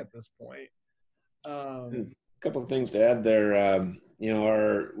own thing at this point. A couple of things to add there.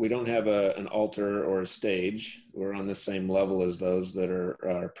 We don't have an altar or a stage. We're on the same level as those that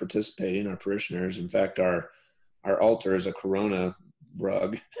are participating, our parishioners. In fact, our altar is a Corona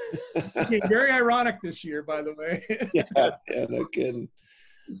rug. Very ironic this year, by the way. yeah, no kidding.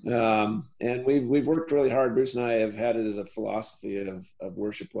 And we've worked really hard. Bruce and I have had it as a philosophy of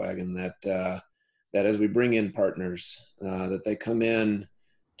Worship Wagon that as we bring in partners, that they come in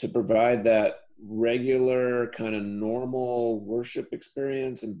to provide that regular kind of normal worship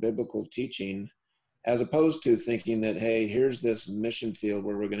experience and biblical teaching, as opposed to thinking that, hey, here's this mission field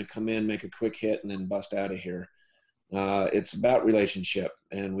where we're going to come in, make a quick hit, and then bust out of here. It's about relationship,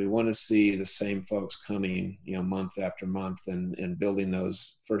 and we want to see the same folks coming, month after month, and building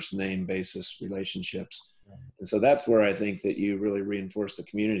those first name basis relationships. And so that's where I think that you really reinforce the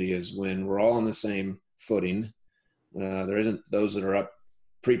community, is when we're all on the same footing. There isn't those that are up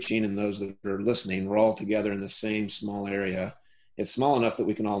preaching and those that are listening. We're all together in the same small area. It's small enough that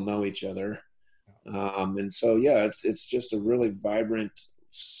we can all know each other. And so, it's just a really vibrant,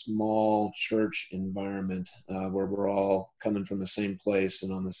 small church environment where we're all coming from the same place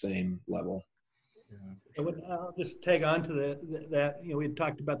and on the same level. I'll just tag on to that. We had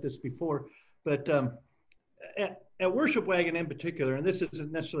talked about this before, but at Worship Wagon in particular, and this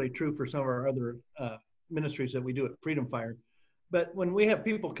isn't necessarily true for some of our other ministries that we do at Freedom Fire, but when we have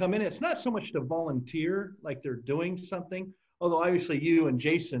people come in, it's not so much to volunteer like they're doing something, although obviously you and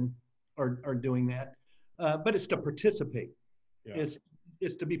Jason are doing that, but it's to participate. Yeah.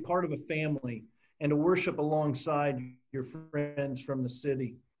 It's to be part of a family and to worship alongside your friends from the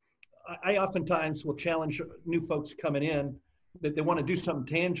city. I oftentimes will challenge new folks coming in that they want to do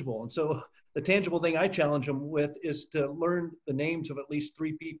something tangible. And so the tangible thing I challenge them with is to learn the names of at least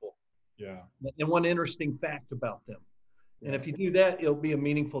 3 people. Yeah. And one interesting fact about them. Yeah. And if you do that, it'll be a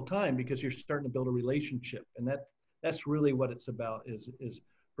meaningful time because you're starting to build a relationship. And that's really what it's about, is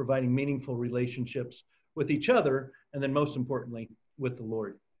providing meaningful relationships with each other. And then most importantly, with the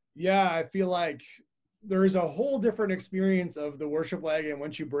Lord. Yeah, I feel like there's a whole different experience of the Worship Wagon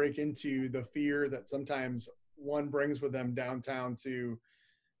once you break into the fear that sometimes one brings with them downtown to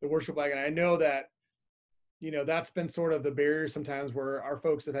the Worship Wagon. I know that, that's been sort of the barrier sometimes where our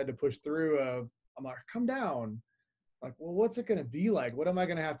folks have had to push through of, I'm like, come down. Like, well, what's it going to be like? What am I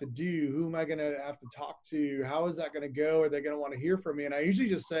going to have to do? Who am I going to have to talk to? How is that going to go? Are they going to want to hear from me? And I usually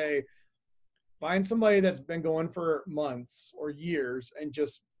just say, Find somebody that's been going for months or years and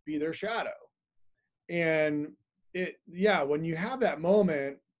just be their shadow. And when you have that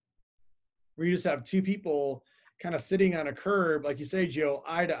moment where you just have two people kind of sitting on a curb, like you say, Joe,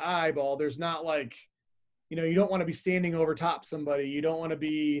 eye to eyeball, there's not like, you don't want to be standing over top somebody. You don't want to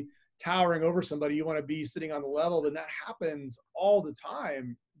be towering over somebody. You want to be sitting on the level. And that happens all the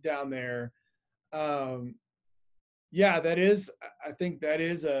time down there. I think that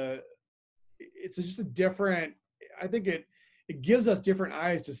is it's just a different, I think it gives us different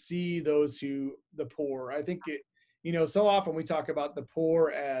eyes to see the poor. I think so often we talk about the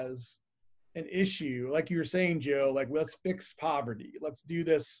poor as an issue, like you were saying, Joe, like, let's fix poverty. Let's do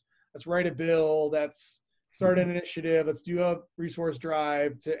this. Let's write a bill. Let's start an initiative. Let's do a resource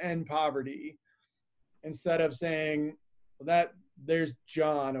drive to end poverty, instead of saying, well, that there's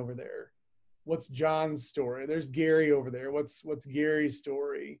John over there. What's John's story? There's Gary over there. What's Gary's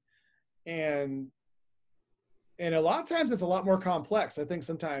story? And a lot of times it's a lot more complex. I think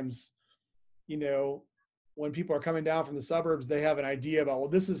sometimes, when people are coming down from the suburbs, they have an idea about, well,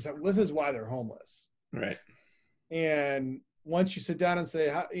 this is why they're homeless. Right. And once you sit down and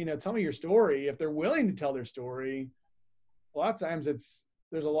say, tell me your story, if they're willing to tell their story, a lot of times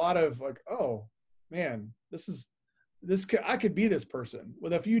there's a lot of like, oh man, I could be this person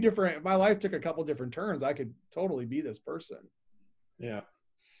with a few different, my life took a couple different turns. I could totally be this person. Yeah.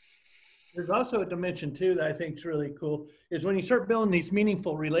 There's also a dimension too that I think is really cool, is when you start building these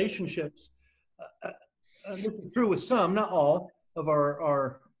meaningful relationships. This is true with some, not all of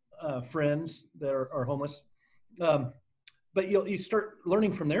our friends that are homeless, but you start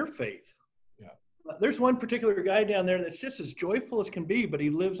learning from their faith. Yeah. There's one particular guy down there that's just as joyful as can be, but he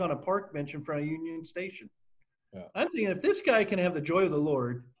lives on a park bench in front of Union Station. Yeah. I'm thinking, if this guy can have the joy of the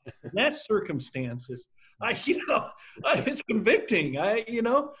Lord in that circumstances, it's convicting.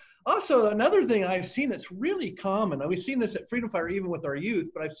 Also, another thing I've seen that's really common, and we've seen this at Freedom Fire even with our youth,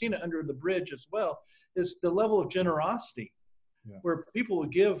 but I've seen it under the bridge as well, is the level of generosity, where people will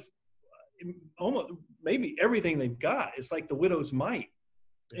give almost maybe everything they've got. It's like the widow's mite.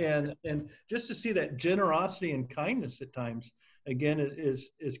 And just to see that generosity and kindness at times, again,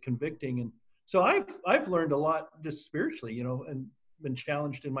 is convicting. And so I've learned a lot just spiritually, and been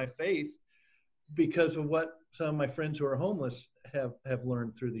challenged in my faith because of what some of my friends who are homeless have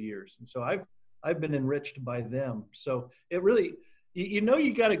learned through the years. And so I've been enriched by them. So it really,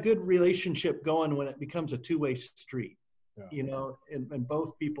 you got a good relationship going when it becomes a two-way street, and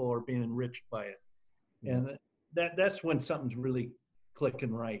both people are being enriched by it. Yeah. And that's when something's really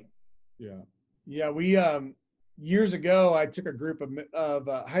clicking right. Yeah. Yeah. We, years ago, I took a group of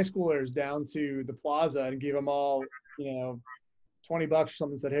high schoolers down to the plaza and gave them all, $20 or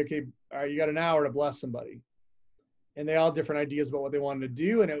something, said, hey, okay, all right, you got an hour to bless somebody. And they all had different ideas about what they wanted to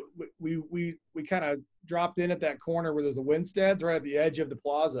do. And we kind of dropped in at that corner where there's the Winsteads right at the edge of the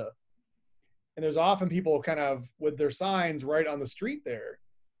plaza. And there's often people kind of with their signs right on the street there.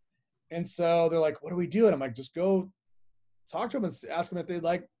 And so they're like, what do we do? And I'm like, just go talk to them and ask them if they'd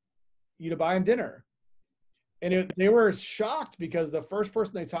like you to buy them dinner. And they were shocked because the first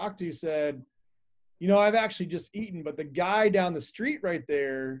person they talked to said, I've actually just eaten, but the guy down the street right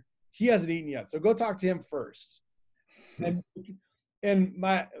there, he hasn't eaten yet. So go talk to him first. And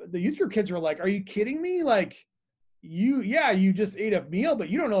the youth group kids were like, are you kidding me? Like you just ate a meal, but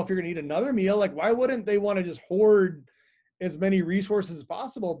you don't know if you're going to eat another meal. Like, why wouldn't they want to just hoard as many resources as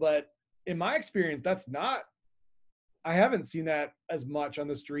possible? But in my experience, I haven't seen that as much on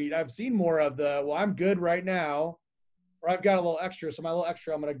the street. I've seen more of I'm good right now, or I've got a little extra. So my little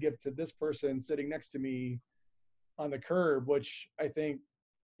extra, I'm going to give to this person sitting next to me on the curb, which I think,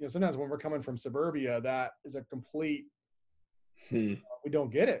 sometimes when we're coming from suburbia, that is a complete, we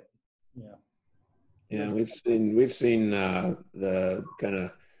don't get it. Yeah. Yeah. We've seen the kind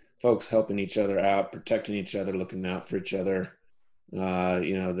of folks helping each other out, protecting each other, looking out for each other.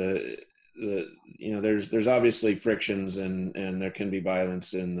 There's obviously frictions and there can be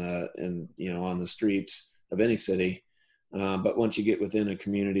violence on the streets of any city. But once you get within a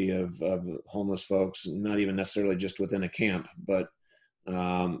community of homeless folks, not even necessarily just within a camp, but,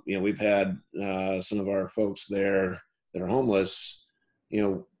 we've had some of our folks there that are homeless,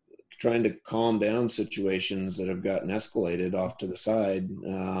 trying to calm down situations that have gotten escalated off to the side,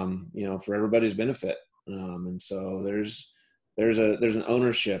 for everybody's benefit. And so there's an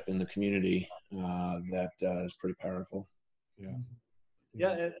ownership in the community that is pretty powerful.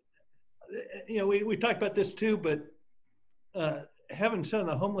 Yeah. Yeah. We talked about this too, but having some of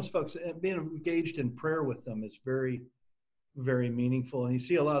the homeless folks and being engaged in prayer with them is very, very meaningful. And you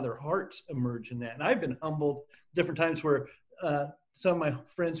see a lot of their hearts emerge in that. And I've been humbled different times where some of my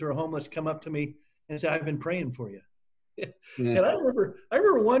friends who are homeless come up to me and say, "I've been praying for you." Mm. And I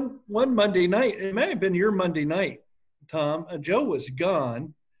remember one Monday night. It may have been your Monday night, Tom. Joe was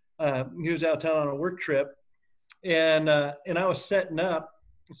gone. He was out of town on a work trip, and I was setting up.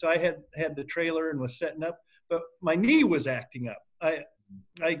 So I had the trailer and was setting up, but my knee was acting up.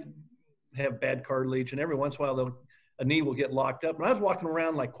 I have bad cartilage, and every once in a while a knee will get locked up. And I was walking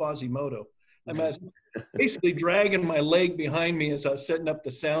around like Quasimodo. I was basically dragging my leg behind me as I was setting up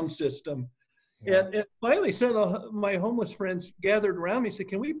the sound system. Yeah. And finally, some of my homeless friends gathered around me and said,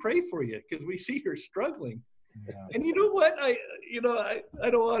 "Can we pray for you? Because we see you're struggling." Yeah. And you know what? I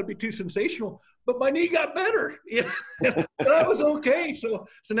don't want to be too sensational, but my knee got better. And I was okay. So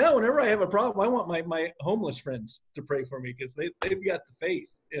now whenever I have a problem, I want my homeless friends to pray for me because they've got the faith.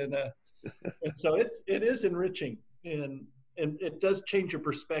 And so it is enriching, and it does change your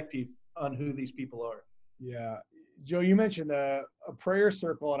perspective on who these people are. Yeah. Joe, you mentioned a prayer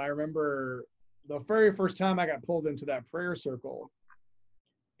circle, and I remember the very first time I got pulled into that prayer circle,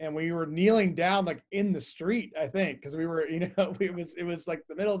 and we were kneeling down like in the street, I think, because we were, it was like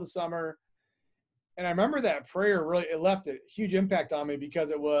the middle of the summer. And I remember that prayer it left a huge impact on me because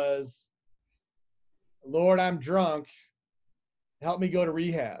it was, "Lord, I'm drunk. Help me go to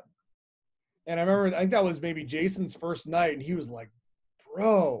rehab." And I remember, I think that was maybe Jason's first night, and he was like,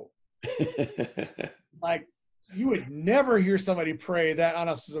 "Bro, like, you would never hear somebody pray that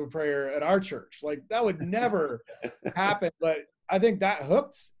honest of a prayer at our church. Like, that would never happen." But I think that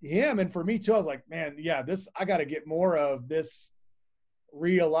hooked him. And for me too, I was like, man, yeah, I got to get more of this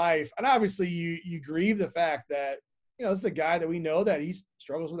real life. And obviously you grieve the fact that, this is a guy that we know that he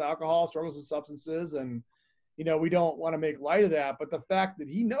struggles with alcohol, struggles with substances. And, we don't want to make light of that, but the fact that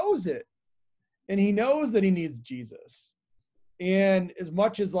he knows it and he knows that he needs Jesus. And as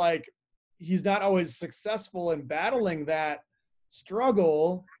much as like, he's not always successful in battling that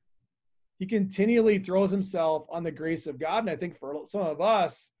struggle, he continually throws himself on the grace of God. And I think for some of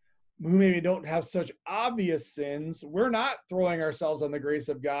us who maybe don't have such obvious sins, we're not throwing ourselves on the grace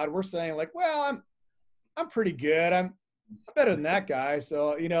of God. We're saying like, well, I'm pretty good. I'm better than that guy.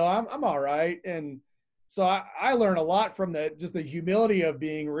 So, I'm all right. And so I learned a lot from just the humility of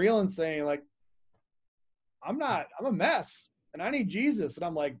being real and saying like, I'm a mess and I need Jesus. And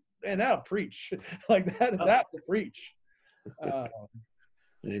I'm like, man, that'll preach. Like that will preach.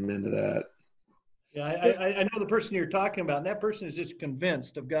 Amen to that. Yeah, I know the person you're talking about, and that person is just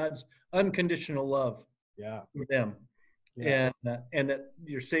convinced of God's unconditional love for them, and that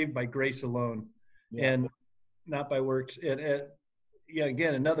you're saved by grace alone, and not by works. And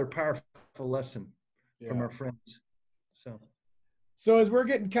again, another powerful lesson from our friends. So as we're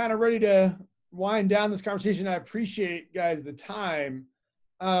getting kind of ready to wind down this conversation, I appreciate, guys, the time.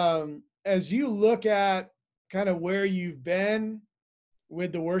 As you look at kind of where you've been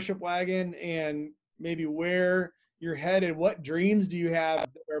with the Worship Wagon and maybe where you're headed, what dreams do you have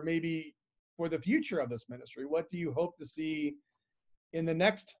or maybe for the future of this ministry? What do you hope to see in the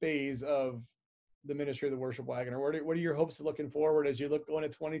next phase of the ministry of the Worship Wagon? Or what are your hopes looking forward as you look going to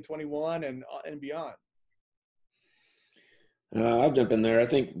 2021 and beyond? I'll jump in there. I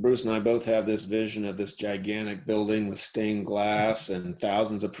think Bruce and I both have this vision of this gigantic building with stained glass and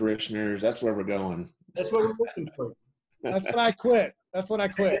thousands of parishioners. That's where we're going. That's what we're looking for. That's when I quit. That's when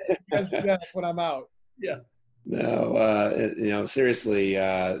I'm out. Yeah. No, seriously,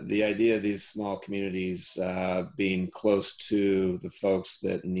 the idea of these small communities being close to the folks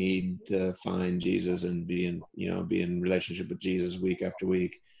that need to find Jesus and be in relationship with Jesus week after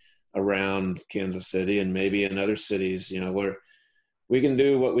week around Kansas City and maybe in other cities, where we can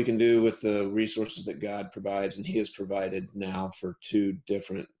do what we can do with the resources that God provides, and He has provided now for 2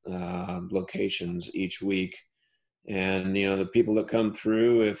 different locations each week. And, the people that come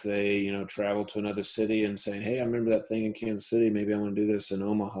through, if they, travel to another city and say, hey, I remember that thing in Kansas City, maybe I want to do this in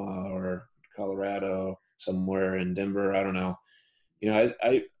Omaha or Colorado, somewhere in Denver, I don't know.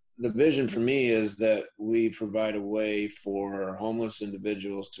 The vision for me is that we provide a way for homeless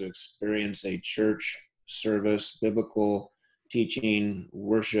individuals to experience a church service, biblical teaching,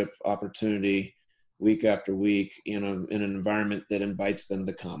 worship opportunity week after week in an environment that invites them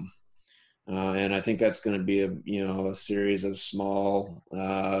to come. And I think that's going to be a series of small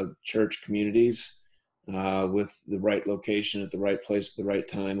church communities with the right location at the right place at the right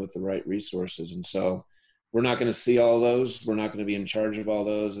time with the right resources. And so we're not going to see all those. We're not going to be in charge of all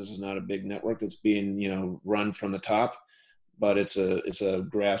those. This is not a big network that's being run from the top, but it's a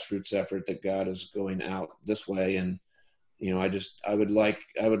grassroots effort that God is going out this way. And I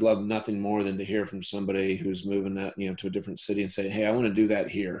would love nothing more than to hear from somebody who's moving that to a different city and say, hey, I want to do that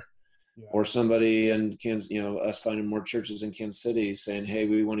here. or somebody in Kansas, us finding more churches in Kansas City saying, hey,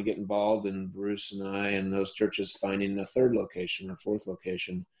 we want to get involved, and Bruce and I and those churches finding a third location or fourth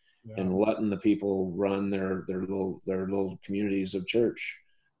location, and letting the people run their little communities of church.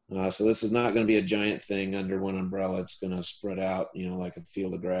 So this is not going to be a giant thing under one umbrella. It's going to spread out, like a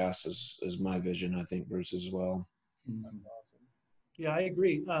field of grass is my vision. I think Bruce as well. That's awesome. Yeah, I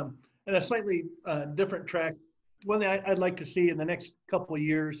agree. And a slightly different track. One thing I'd like to see in the next couple of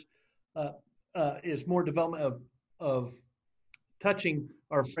years is more development of touching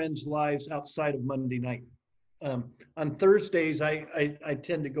our friends' lives outside of Monday night. On Thursdays, I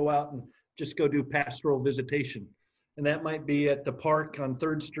tend to go out and just go do pastoral visitation. And that might be at the park on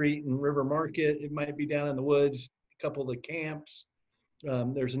 3rd Street and River Market. It might be down in the woods, a couple of the camps.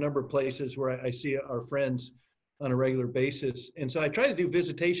 There's a number of places where I see our friends on a regular basis. And so I try to do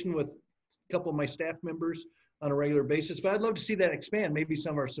visitation with a couple of my staff members on a regular basis, but I'd love to see that expand. Maybe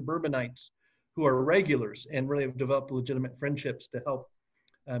some of our suburbanites who are regulars and really have developed legitimate friendships to help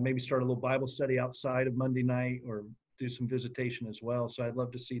maybe start a little Bible study outside of Monday night or do some visitation as well. So I'd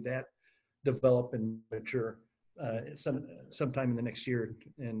love to see that develop and mature sometime in the next year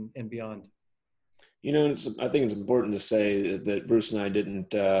and beyond. I think it's important to say that Bruce and I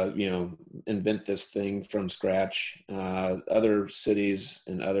didn't, invent this thing from scratch. Other cities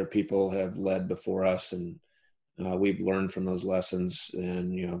and other people have led before us, and we've learned from those lessons.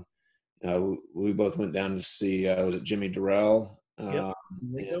 And, we both went down to see, was it Jimmy Durrell in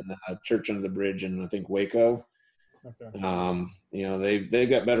Church Under the Bridge in, I think, Waco. Okay. They've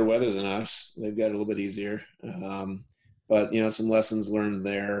got better weather than us. They've got it a little bit easier. But, some lessons learned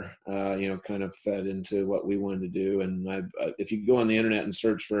there, kind of fed into what we wanted to do. And if you go on the internet and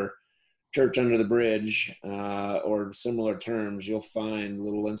search for Church Under the Bridge or similar terms, you'll find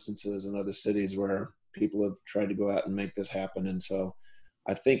little instances in other cities where people have tried to go out and make this happen. And so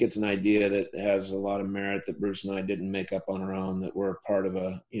I think it's an idea that has a lot of merit that Bruce and I didn't make up on our own, that we're part of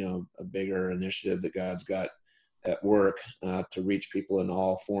a bigger initiative that God's got at work to reach people in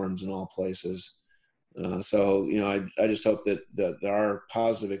all forms and all places. So I just hope that our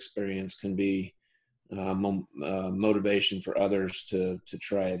positive experience can be motivation for others to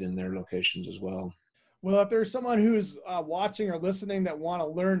try it in their locations as well. Well, if there's someone who's watching or listening that want to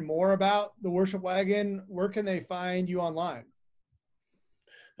learn more about the Worship Wagon, where can they find you online?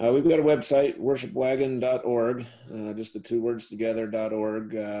 We've got a website, worshipwagon.org, just the two words together,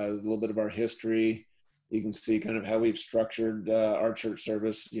 .org, a little bit of our history. You can see kind of how we've structured our church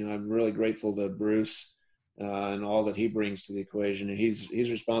service. I'm really grateful to Bruce and all that he brings to the equation. And he's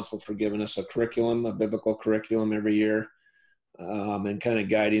responsible for giving us a curriculum, a biblical curriculum every year, and kind of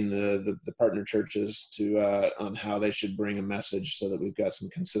guiding the partner churches to on how they should bring a message so that we've got some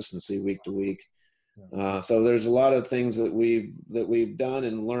consistency week to week. So there's a lot of things that we've done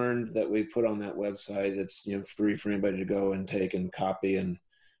and learned that we put on that website. It's free for anybody to go and take and copy and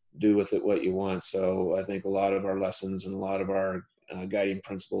do with it what you want. So I think a lot of our lessons and a lot of our guiding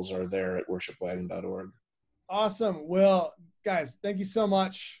principles are there at worshipwagon.org. Awesome. Well, guys, thank you so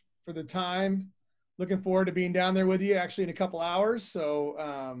much for the time. Looking forward to being down there with you actually in a couple hours. So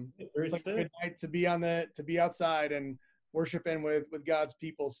it's like a good night to be outside and worshiping with God's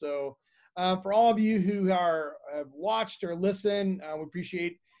people. So for all of you who have watched or listened, we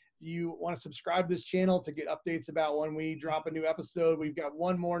appreciate you want to subscribe to this channel to get updates about when we drop a new episode. We've got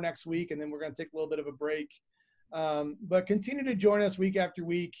one more next week, and then we're going to take a little bit of a break. But continue to join us week after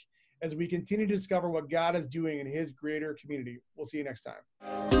week as we continue to discover what God is doing in his greater community. We'll see you next time.